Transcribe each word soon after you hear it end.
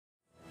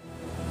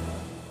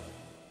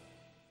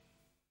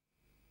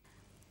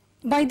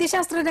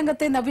വൈദ്യശാസ്ത്ര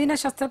രംഗത്തെ നവീന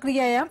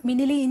ശസ്ത്രക്രിയയായ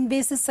മിനിലി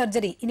ഇൻവേസീവ്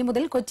സർജറി ഇനി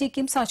മുതൽ കൊച്ചി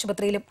കിംസ്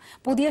ആശുപത്രിയിലും.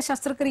 പുതിയ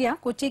ശസ്ത്രക്രിയ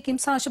കൊച്ചി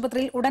കിംസ്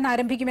ആശുപത്രിയിൽ ഉടൻ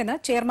ആരംഭിക്കുമെന്ന്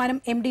ചെയർമാനും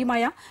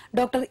എംഡിയുമായ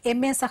ഡോക്ടർ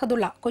എം.എ.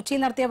 സഹദുള്ള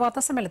കൊച്ചിയിൽ നടത്തിയ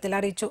വാർത്താസമ്മേളനത്തിൽ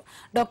അറിയിച്ചു.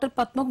 ഡോക്ടർ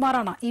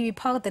പത്മകുമാറാണ് ഈ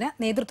വിഭാഗത്തിന്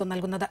നേതൃത്വം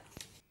നൽകുന്നത്.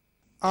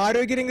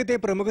 ആരോഗ്യരംഗത്തെ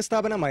പ്രമുഖ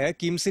സ്ഥാപനമായ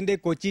കിംസിന്റെ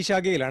കൊച്ചി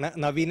ശാഖയിലാണ്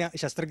നവീന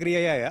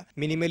ശസ്ത്രക്രിയയായ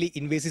മിനിമലി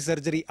ഇൻവേസീവ്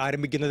സർജറി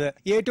ആരംഭിക്കുന്നത്.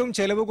 ഏറ്റവും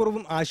ചെലവ്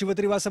കുറവും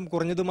ആശുപത്രിവാസം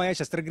കുറഞ്ഞതുമായ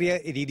ശസ്ത്രക്രിയ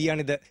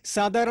രീതിയാണിത്.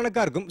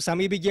 സാധാരണക്കാർക്കും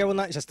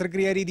സമീപിക്കാവുന്ന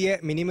ശസ്ത്രക്രിയാ രീതിയായ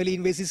മിനിമലി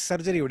ഇൻവേസീവ്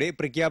സർജറിയുടെ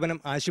പ്രഖ്യാപനം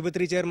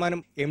ആശുപത്രി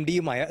ചെയർമാനും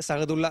എംഡിയുമായ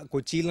സഹദുള്ള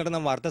കൊച്ചിയിൽ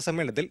നടന്ന വാർത്താ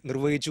സമ്മേളനത്തിൽ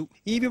നിർവഹിച്ചു.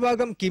 ഈ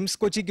വിഭാഗം കിംസ്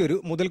കൊച്ചിക്ക് ഒരു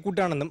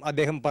മുതൽക്കൂട്ടാണെന്നും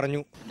അദ്ദേഹം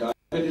പറഞ്ഞു.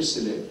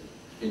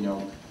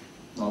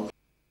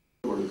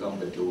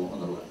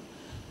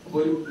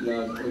 ഒരു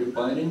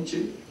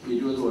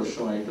 15-20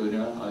 വർഷമായിട്ട്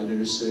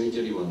അതിനൊരു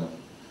സർജറി വന്നു.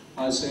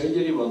 ആ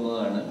സർജറി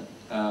വന്നതാണ്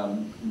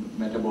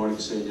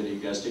metabolic surgery,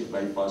 gastric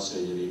bypass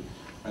surgery,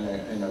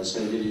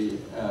 surgery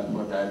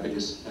four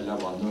diabetes എല്ലാം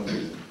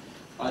വന്നുകൊണ്ടിരിക്കും.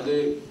 അത്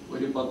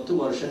ഒരു 10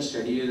 വർഷം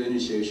സ്റ്റഡി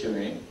ചെയ്തതിന്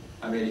ശേഷമേ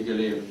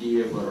അമേരിക്കയിലെ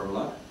FDA പോലുള്ള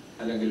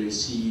അല്ലെങ്കിൽ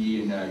CE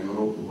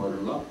യൂറോപ്പ്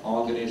പോലുള്ള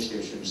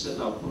ഓർഗനൈസേഷൻസ്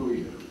അത് അപ്രൂവ്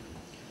ചെയ്യുള്ളൂ.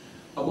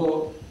 അപ്പോൾ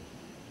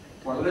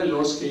വളരെ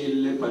ലോ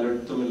സ്കെയിലിൽ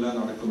പലയിടത്തും എല്ലാം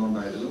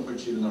നടക്കുന്നുണ്ടായിരുന്നു.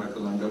 കൊച്ചിയിൽ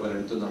നടക്കുന്നുണ്ട്,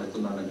 പലയിടത്തും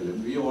നടക്കുന്നുണ്ടെങ്കിലും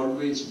we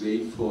always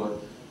wait for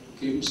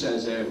KIMS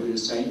as ഒരു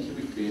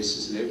സയന്റിഫിക്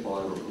ബേസിസിലേ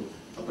പോകാറുള്ളൂ.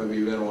 അപ്പോൾ we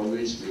were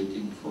always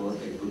waiting for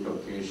A good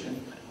occasion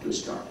to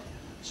start.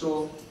 So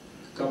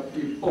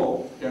ഇപ്പോൾ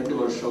 2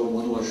 വർഷമോ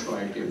 3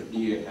 വർഷമായിട്ട്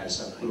FDA has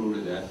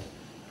approved that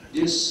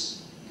this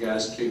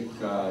gastric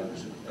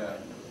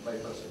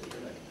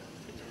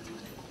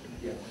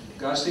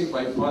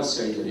bypass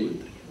surgery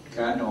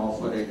can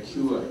offer a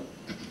cure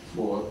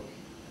for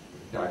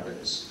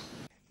diabetes.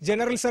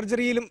 General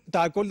സർജറിയിലും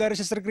താക്കോൽദാര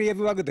ശസ്ത്രക്രിയ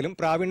വിഭാഗത്തിലും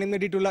പ്രാവീണ്യം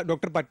നേടിയിട്ടുള്ള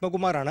doctor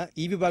പത്മകുമാറാണ്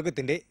ഈ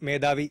വിഭാഗത്തിന്റെ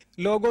മേധാവി.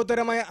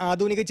 ലോകോത്തരമായ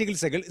ആധുനിക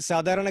ചികിത്സകൾ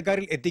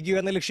സാധാരണക്കാരിൽ എത്തിക്കുക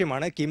എന്ന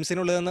ലക്ഷ്യമാണ്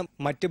കിംസിനുള്ളതെന്ന്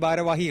മറ്റ്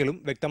ഭാരവാഹികളും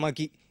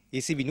വ്യക്തമാക്കി.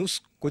 ACV news,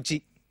 Kochi.